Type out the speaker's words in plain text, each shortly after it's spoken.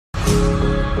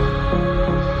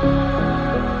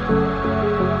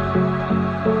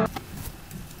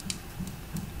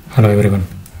Hello everyone,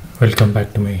 welcome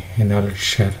back to my knowledge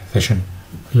share session.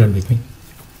 Learn with me.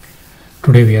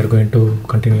 Today we are going to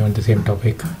continue on the same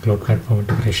topic, cloud platform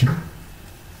integration.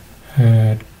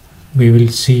 Today we will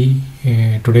see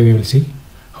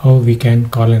how we can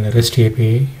call an REST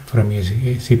API from a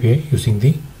CPI using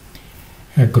the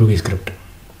Groovy script.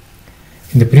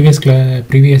 In the previous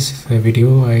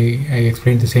video, I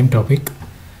explained the same topic,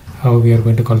 how we are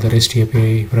going to call the REST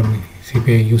API from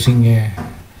CPI using a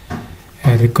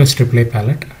request reply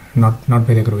palette, not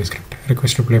by the Groovy script.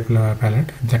 Request reply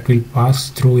palette that will pass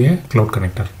through a cloud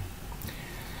connector.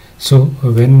 So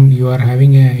when you are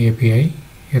having a API,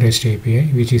 a REST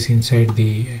API, which is inside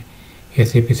the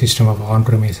SAP system of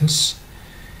on-premises,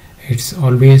 it's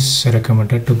always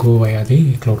recommended to go via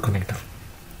the cloud connector,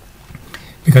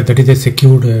 because that is a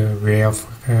secured way of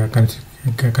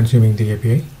consuming the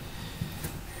API.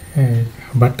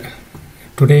 But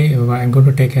today I am going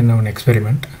to take an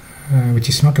experiment, which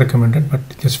is not recommended, but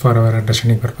just for our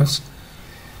understanding purpose,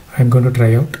 I am going to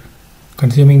try out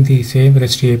consuming the same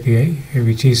REST API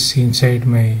which is inside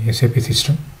my SAP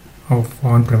system of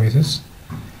on-premises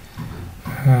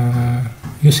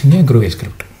using a Groovy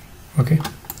script. Okay.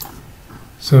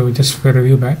 So just for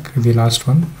review back, the last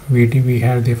one we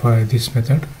had for this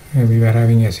method, we were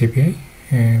having a CPI,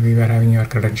 we were having our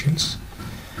credentials,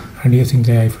 and using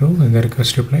the Iflow and the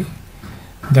request reply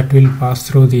that will pass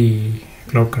through the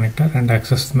cloud connector and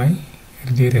access the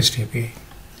REST API.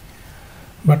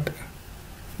 But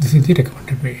this is the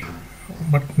recommended way.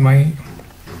 But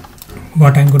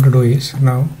what I'm going to do is,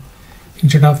 now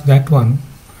instead of that one,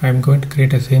 I'm going to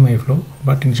create a same Iflow,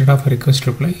 but instead of a request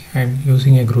reply, I'm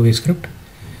using a Groovy script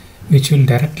which will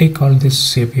directly call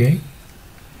this API,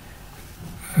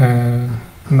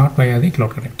 not via the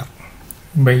cloud connector,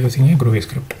 by using a Groovy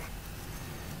script.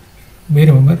 We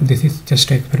remember this is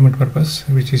just experiment purpose,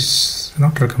 which is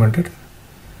not recommended.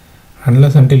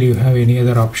 Unless until you have any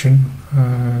other option,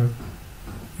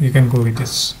 you can go with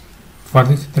this. For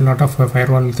this, a lot of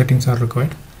firewall settings are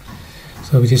required,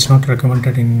 so which is not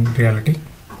recommended in reality.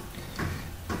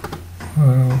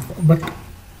 But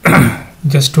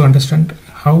just to understand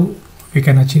how we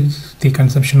can achieve the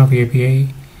consumption of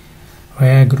API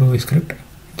via Groovy script,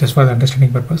 just for the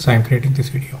understanding purpose, I am creating this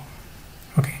video.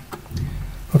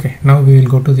 Okay, now we will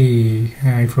go to the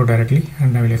Iflow directly,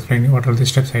 and I will explain you what are the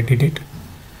steps I did it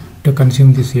to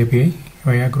consume this API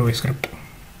via Groovy script.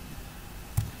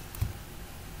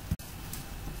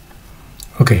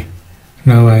 Okay,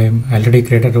 now I am already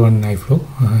created one Iflow.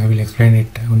 I will explain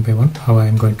it one by one how I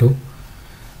am going to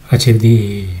achieve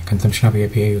the consumption of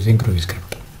API using Groovy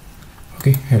script.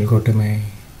 Okay, I will go to my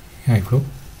Iflow.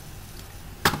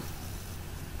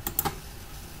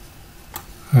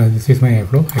 This is my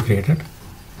Iflow I created.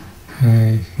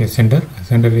 A sender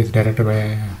is directed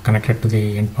connected to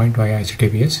the endpoint via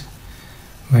HTTPS.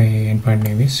 My endpoint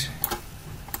name is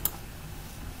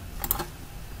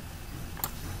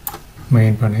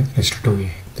REST2A.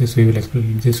 This we will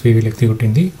execute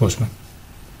in the Postman.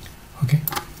 Okay.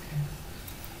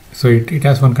 So it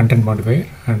has one content modifier,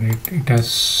 and it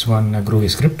has one Groovy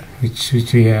script which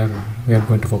we are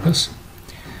going to focus.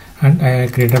 And I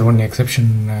created one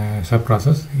exception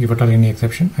sub-process. If at all any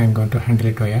exception, I am going to handle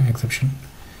it via exception.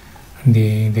 And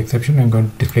the exception, I am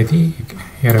going to display the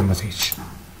error message.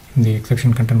 In the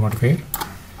exception content modifier,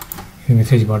 in the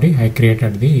message body, I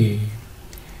created the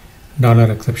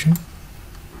 $exception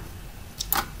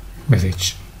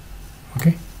message.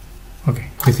 Okay.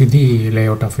 This is the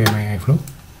layout of my Iflow.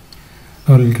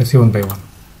 Now let us see one by one.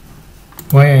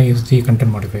 Why I use the content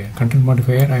modifier? Content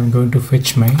modifier, I am going to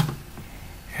fetch my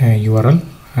URL,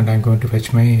 and I am going to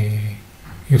fetch my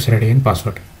user ID and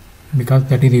password, because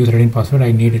that is the user ID and password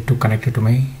I needed to connect it to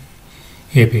my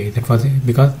API. That was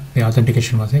because the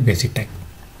authentication was a basic type.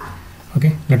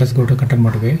 Okay, let us go to content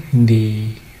modifier. In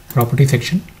the property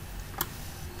section,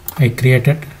 I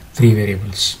created 3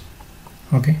 variables.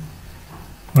 Okay,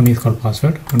 one is called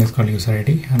password, one is called user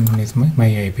ID, and one is my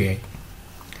API.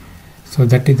 So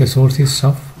that is the sources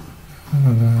of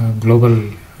global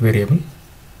variable.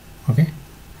 Okay.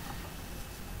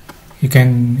 You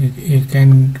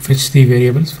can fetch the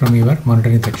variables from your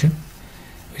monitoring section,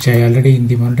 which in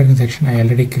the monitoring section I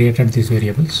already created these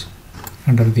variables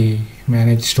under the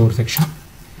manage store section.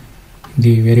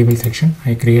 The variable section,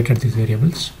 I created these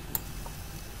variables.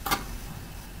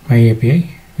 My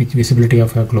API, which visibility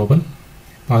of a global,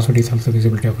 password is also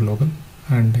visibility of global,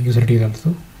 and user ID is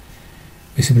also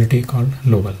visibility called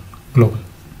global.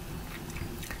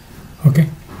 Okay.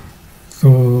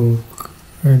 So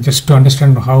just to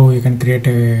understand how you can create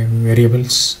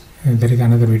variables, there is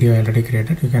another video I already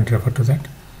created. You can refer to that,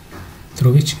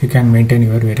 through which you can maintain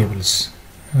your variables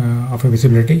of a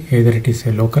visibility. Either it is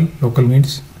a local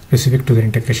means specific to the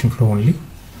integration flow only.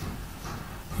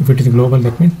 If it is global,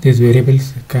 that means these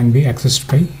variables can be accessed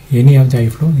by any of the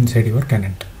Iflow inside your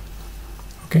tenant.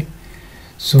 Okay,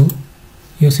 so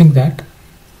using that,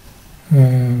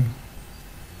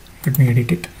 let me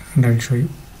edit it and I will show you.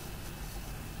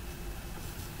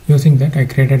 Using that, I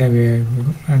created a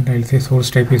variable and I will say source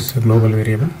type is a global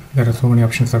variable. There are so many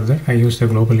options are there. I use the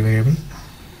global variable.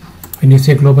 When you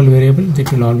say global variable,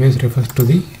 it will always refer to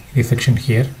the section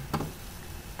here.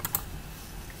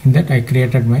 In that, I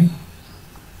created my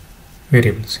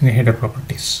variables in the header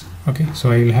properties. Okay,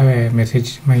 so I will have a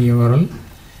message, my URL,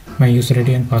 my user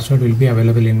ID and password will be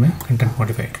available in my content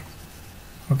modifier.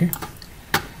 Okay,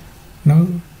 now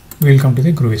we will come to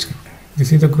the Groovy script.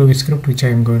 This is the Groovy script which I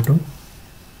am going to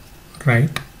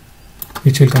write,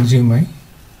 which will consume my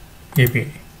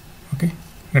API. Okay,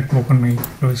 let me open my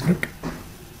Groovy script.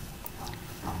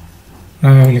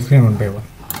 Now I will explain one by one.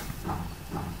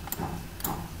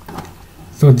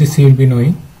 So this you will be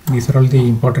knowing, these are all the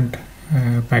important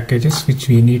packages which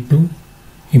we need to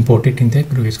import it in the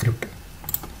Groovy script.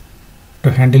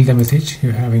 To handle the message, you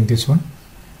are having this one.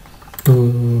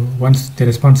 To once the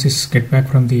responses get back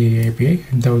from the API,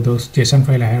 those JSON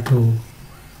file I have to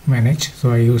manage,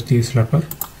 so I use the slurper.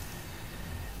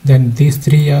 Then these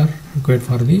three are required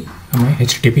for the my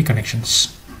HTTP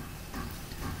connections.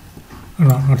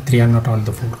 Not three, and not all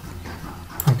the four.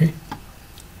 Okay,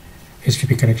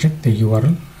 HTTP connection, the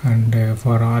URL, and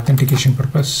for authentication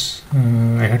purpose,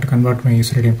 I had to convert my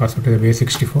user ID and password to the base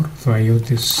 64, so I use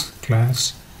this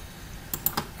class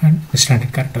and the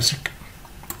standard character set.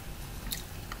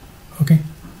 Okay,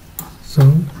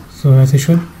 so as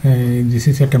usual, this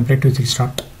is a template which will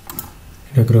start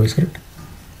the Groovy script.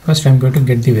 First, I am going to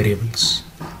get the variables.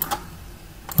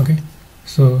 Okay,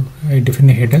 so I define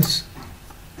headers,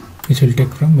 which will take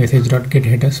from message.get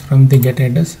headers. From the get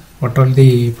headers, what all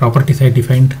the properties I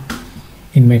defined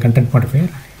in my content modifier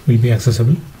will be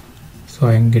accessible. So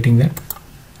I am getting that.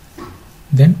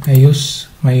 Then I use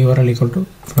my URL equal to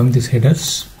from these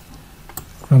headers.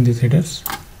 From these headers,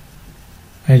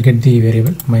 I will get the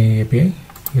variable my API,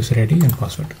 user ID and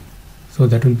password. So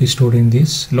that will be stored in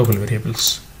these local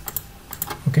variables.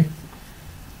 Okay.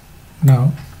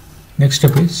 Now next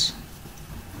step is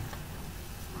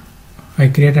I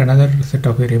create another set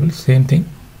of variables, same thing,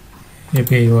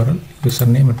 API URL,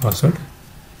 username and password,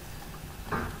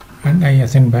 and I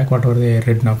assign back whatever they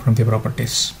read now from the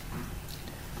properties.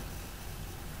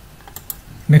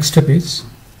 Next step is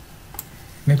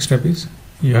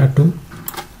you have to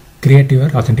create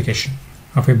your authentication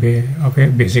of a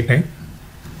basic type.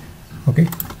 Okay,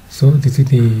 so this is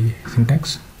the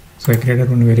syntax. So I created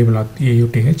one variable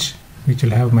auth, which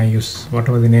will have my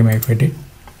whatever the name I fed it,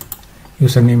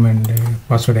 username and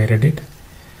password I read it,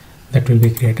 that will be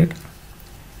created.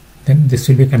 Then this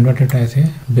will be converted as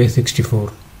a base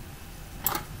 64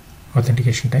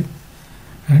 authentication type,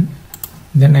 and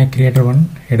then I created one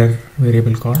header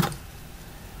variable called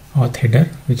auth header,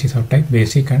 which is of type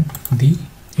basic and the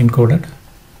encoded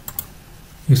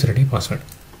user ID password.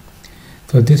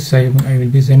 So this I will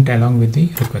be sent along with the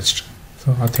request.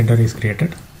 So auth header is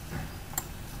created.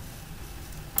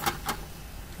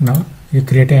 Now you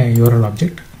create a URL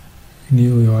object,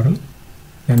 new URL,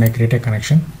 then I create a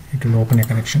connection. It will open a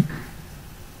connection.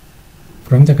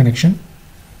 From the connection,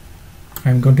 I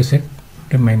am going to set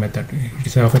my method. It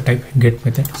is of a type get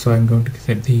method, so I am going to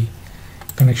set the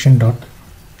connection dot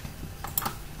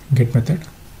get method,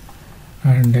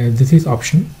 and this is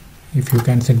optional. If you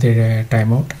can set the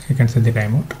timeout, you can set the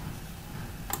timeout.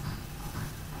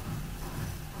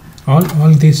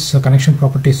 All these connection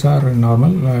properties are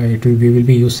normal. We will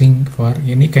be using for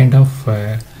any kind of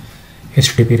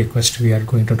HTTP request we are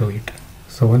going to do it.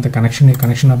 So when the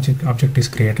connection object is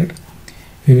created,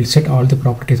 we will set all the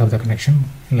properties of the connection,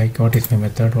 like what is my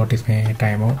method, what is my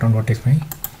timeout, and what is my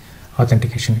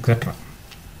authentication, etc.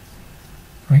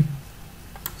 Right.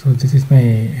 So this is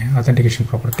my authentication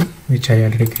property, which I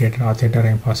already created. Auth header I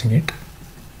am passing it.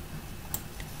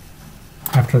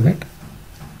 After that,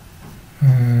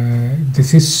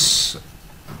 this is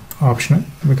optional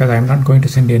because I am not going to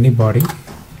send any body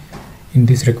in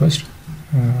this request,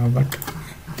 but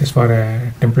just for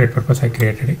a template purpose I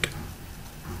created it.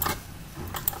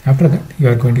 After that, you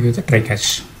are going to use a try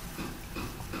catch.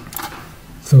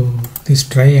 So this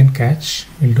try and catch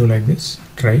will do like this.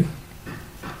 Try,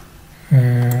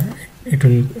 it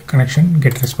will connection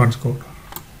get response code.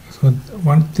 So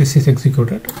once this is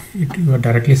executed, you are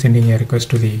directly sending a request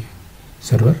to the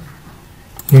server.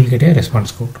 You will get a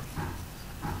response code.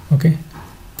 Okay,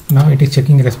 now it is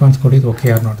checking response code is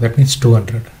okay or not. That means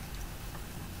 200.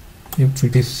 If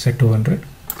it is set 200,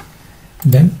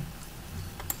 Then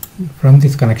from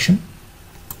this connection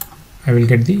I will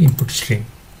get the input stream.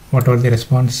 Whatever the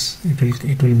response,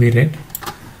 it will be read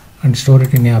and store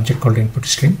it in an object called input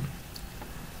stream,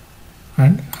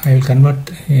 and I will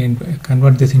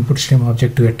convert this input stream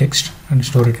object to a text and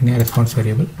store it in a response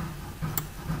variable.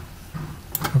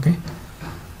 Okay.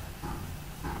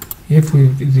 If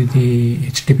the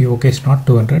HTTP OK is not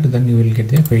 200, then you will get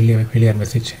the failure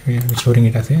message. We are storing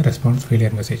it as a response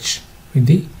failure message with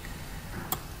the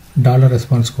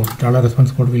 $response code.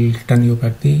 $response code will return you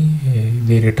back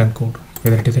the return code,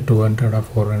 whether it is a 200 or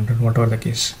 400, whatever the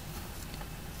case.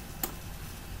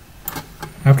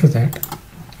 After that,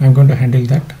 I am going to handle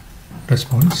that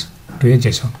response to a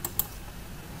JSON.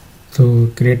 So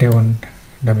create a one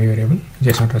dummy variable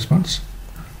JSON response.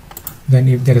 Then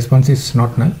if the response is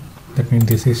not null, that means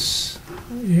this is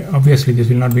obviously this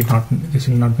will not be not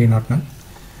null.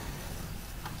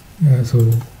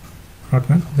 So not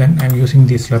null. Then I am using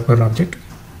the slurper object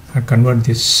and convert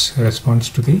this response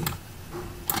to the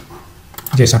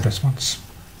JSON response.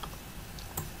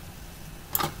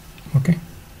 Okay.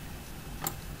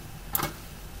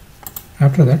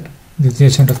 After that, this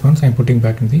JSON response I am putting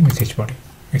back in the message body.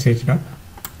 Message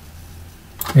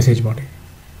body.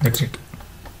 That's it.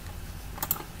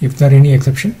 If there are any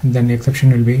exception, then the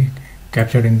exception will be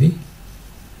captured in the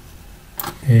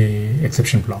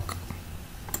exception block.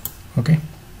 Okay.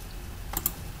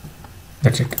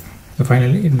 That's it. So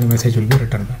finally the message will be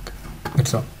returned back.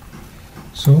 That's all.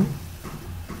 So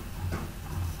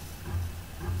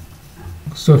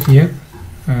here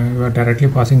we are directly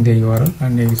passing the URL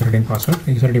and the user ID password.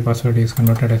 User ID password is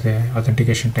converted as a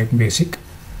authentication type basic,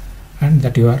 and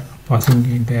that you are passing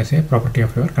it as a property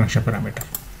of your connection parameter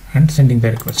and sending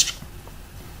the request.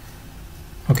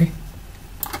 Okay.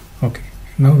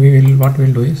 Now what we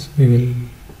will do is we will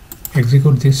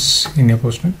execute this in a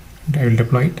Postman. I will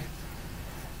deploy it.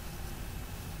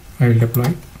 I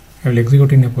will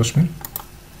execute in a Postman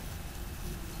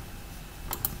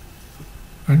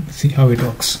and see how it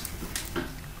works.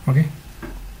 Okay.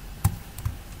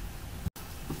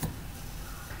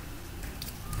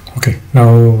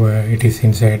 Now it is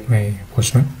inside my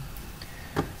Postman.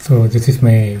 So this is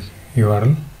my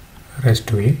URL REST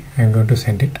GUI. I am going to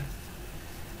send it.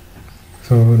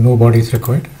 So no body is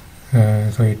required.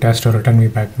 So it has to return me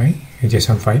back my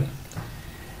JSON file.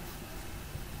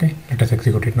 Okay, let us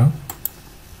execute it now.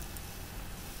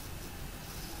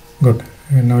 Good.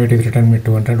 And now it is returned me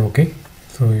 200. Okay.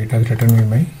 So it has returned me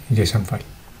my JSON file.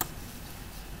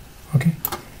 Okay,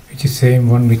 which is same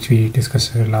one which we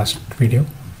discussed last video,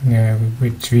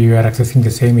 which we were accessing the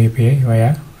same API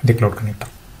via the cloud connector.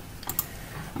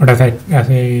 But as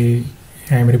I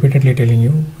am repeatedly telling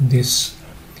you, this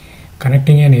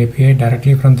connecting an API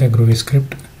directly from the Groovy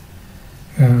script,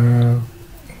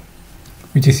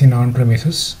 which is in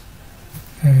on-premises,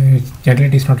 generally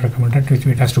it is not recommended, which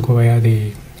it has to go via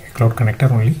the cloud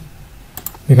connector only,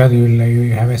 because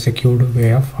you have a secured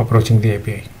way of approaching the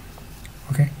API.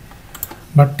 Okay.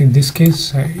 But in this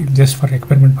case, just for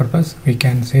experiment purpose, we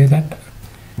can say that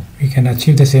we can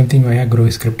achieve the same thing via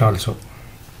Groovy script also.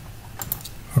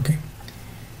 Okay,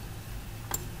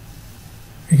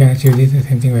 we can achieve the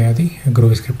same thing via the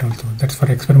Groovy script also. That's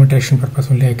for experimentation purpose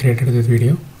only I created this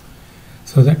video,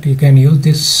 so that you can use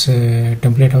this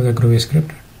template of the Groovy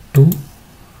script to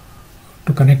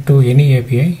connect to any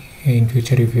API in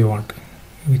future if you want,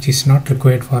 which is not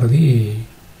required for the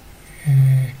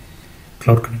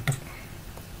cloud connector.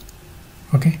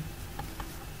 Okay.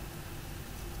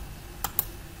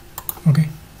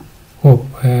 Hope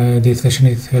this session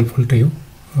is helpful to you.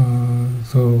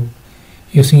 So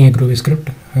using a Groovy script,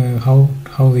 how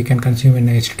we can consume an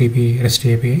HTTP REST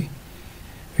API,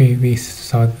 we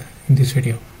saw in this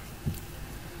video.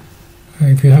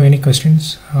 If you have any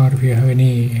questions or if you have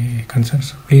any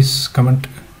concerns, please comment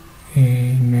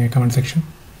in the comment section.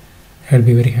 I'll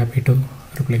be very happy to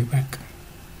reply back.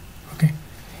 Okay,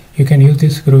 you can use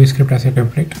this Groovy script as a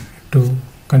template to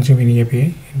consume any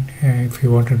API if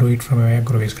you want to do it from a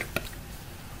Groovy script.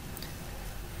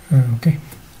 Okay,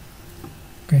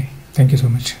 thank you so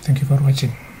much. Thank you for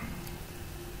watching.